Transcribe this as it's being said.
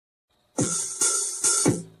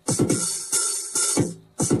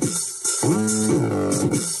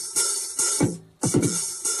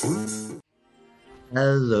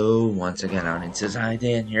once again on It's I,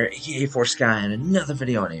 Dan here, aka For Sky, and another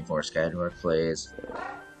video on A4 Sky, where it plays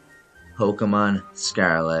Pokemon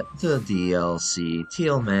Scarlet, the DLC,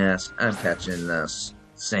 Teal Mask. I'm catching this,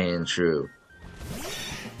 Sandshrew.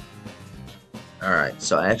 Alright,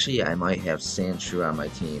 so actually I might have Sandshrew on my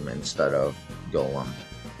team instead of Golem.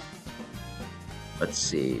 Let's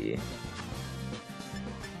see.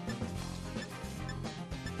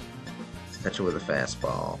 Let's catch it with a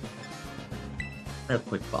fastball. A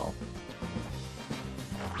quick ball.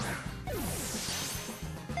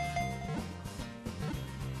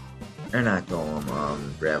 They're not going,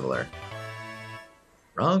 Graveler.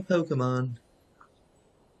 Wrong Pokemon.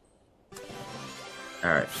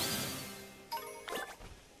 Alright.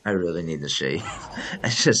 I really need the shade. I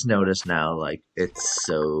just noticed now, like, it's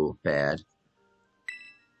so bad.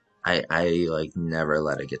 I like, never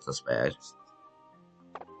let it get this bad.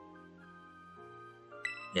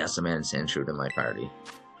 Yes, I'm adding Sandshrew to my party.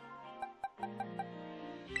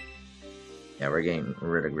 Yeah, we're getting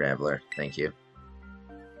rid of Graveler. Thank you.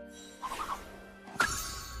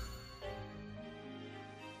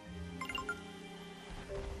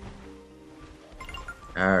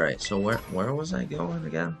 Alright, so where was I going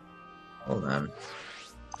again? Hold on.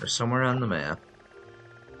 There's somewhere on the map.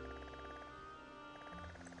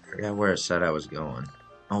 I forgot where it said I was going.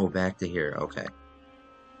 Oh, back to here. Okay.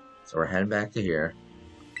 So we're heading back to here.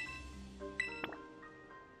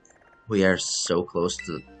 We are so close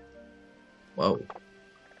to... Whoa.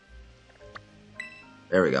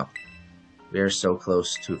 There we go. We are so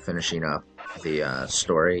close to finishing up the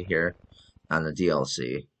story here on the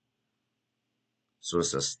DLC. So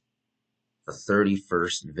it's this the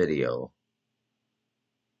 31st video.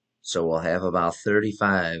 So we'll have about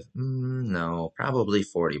 35, no, probably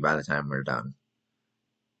 40 by the time we're done.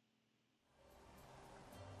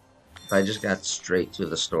 If I just got straight to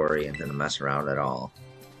the story and didn't mess around at all,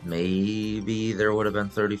 maybe there would have been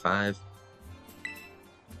 35.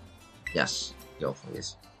 Yes, go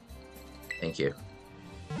please. Thank you.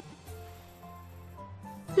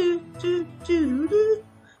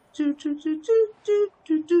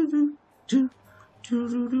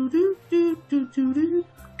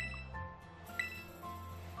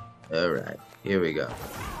 Alright, here we go.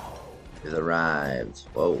 He's arrived.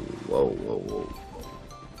 Whoa, whoa, whoa, whoa.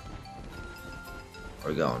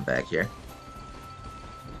 We're going back here.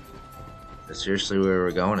 Is seriously where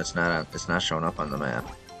we're going? It's not showing up on the map.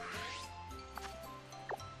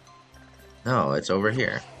 No, it's over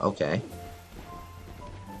here. Okay.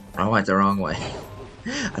 I went the wrong way.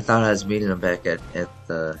 I thought I was meeting him back at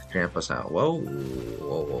the grandpa's house. Whoa,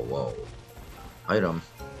 whoa, whoa, whoa. Item.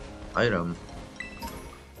 Item.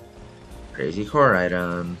 Crazy core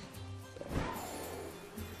item.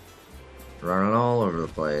 Running all over the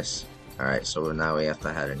place. Alright, so now we have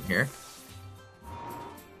to head in here.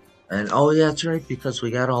 And, oh yeah, that's right, because we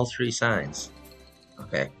got all 3 signs.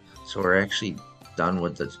 Okay, so we're actually done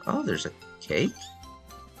with the... Oh, there's a cake?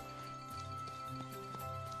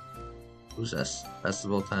 Who's this?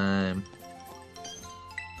 Festival time.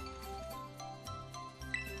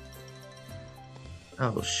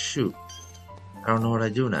 Oh, shoot. I don't know what I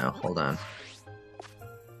do now. Hold on.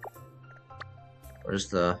 Where's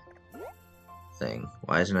the thing?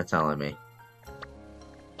 Why isn't it telling me?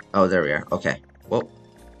 Oh, there we are. Okay. Whoa.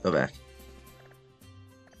 Go back.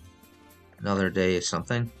 Another day of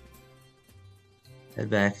something. Head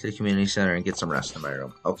back to the community center and get some rest in my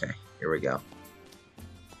room. Okay. Here we go.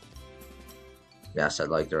 Yes, I'd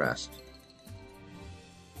like the rest.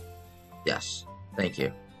 Yes. Thank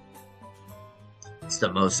you. It's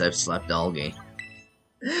the most I've slept all game.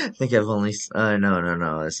 I think I've only...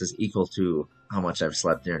 no. This is equal to how much I've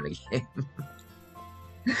slept during the game.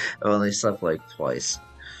 I've only slept like twice.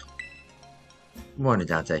 Good morning,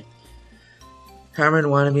 Dante. Carmen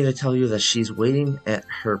wanted me to tell you that she's waiting at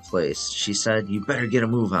her place. She said, you better get a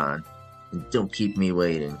move on. And don't keep me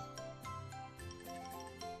waiting.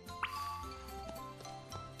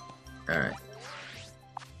 Alright.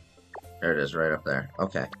 There it is, right up there.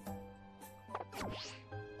 Okay.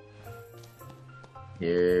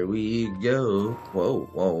 Here we go. Whoa,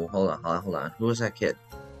 whoa, hold on. Who was that kid?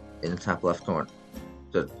 In the top left corner.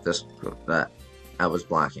 That I was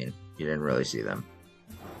blocking. You didn't really see them.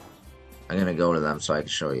 I'm gonna go to them so I can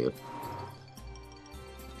show you.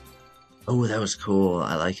 Oh, that was cool.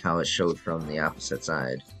 I like how it showed from the opposite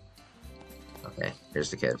side. Okay, here's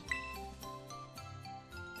the kid.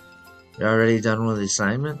 You already done with the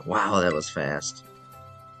assignment? Wow, that was fast.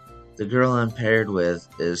 The girl I'm paired with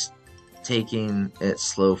is taking it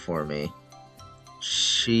slow for me.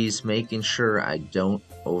 She's making sure I don't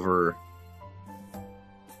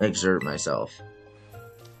exert myself.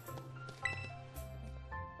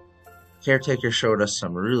 Caretaker showed us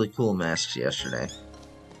some really cool masks yesterday.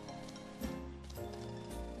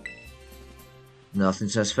 Nothing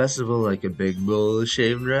says festival like a big bowl of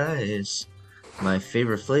shaved rice. My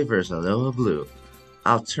favorite flavor is Aloha Blue.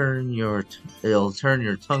 It'll turn your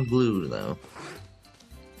tongue blue though.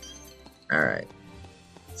 Alright,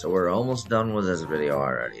 so we're almost done with this video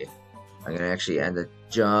already. I'm gonna actually end it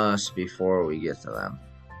just before we get to them.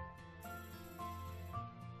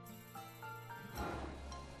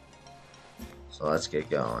 So let's get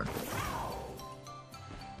going.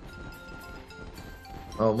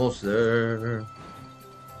 Almost there.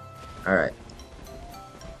 Alright.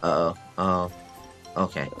 Uh-oh. Oh.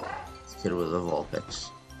 Okay. Let's get it with the Vulpix.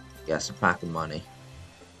 Got some pocket money.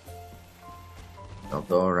 Don't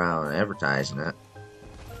go around advertising it.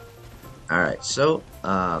 Alright, so,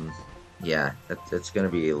 yeah, it's going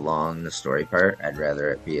to be long, the story part. I'd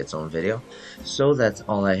rather it be its own video. So that's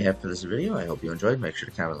all I have for this video. I hope you enjoyed. Make sure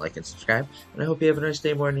to comment, like, and subscribe. And I hope you have a nice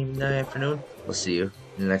day, morning, evening, night, afternoon. We'll see you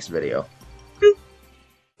in the next video.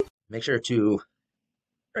 Make sure to,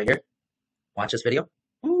 right here, watch this video.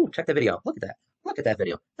 Ooh, check that video. Look at that. Look at that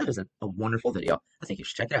video. That is a wonderful video. I think you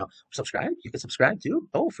should check it out. Subscribe. You can subscribe too.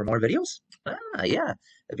 Oh, for more videos? Ah, yeah.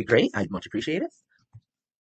 That'd be great. I'd much appreciate it.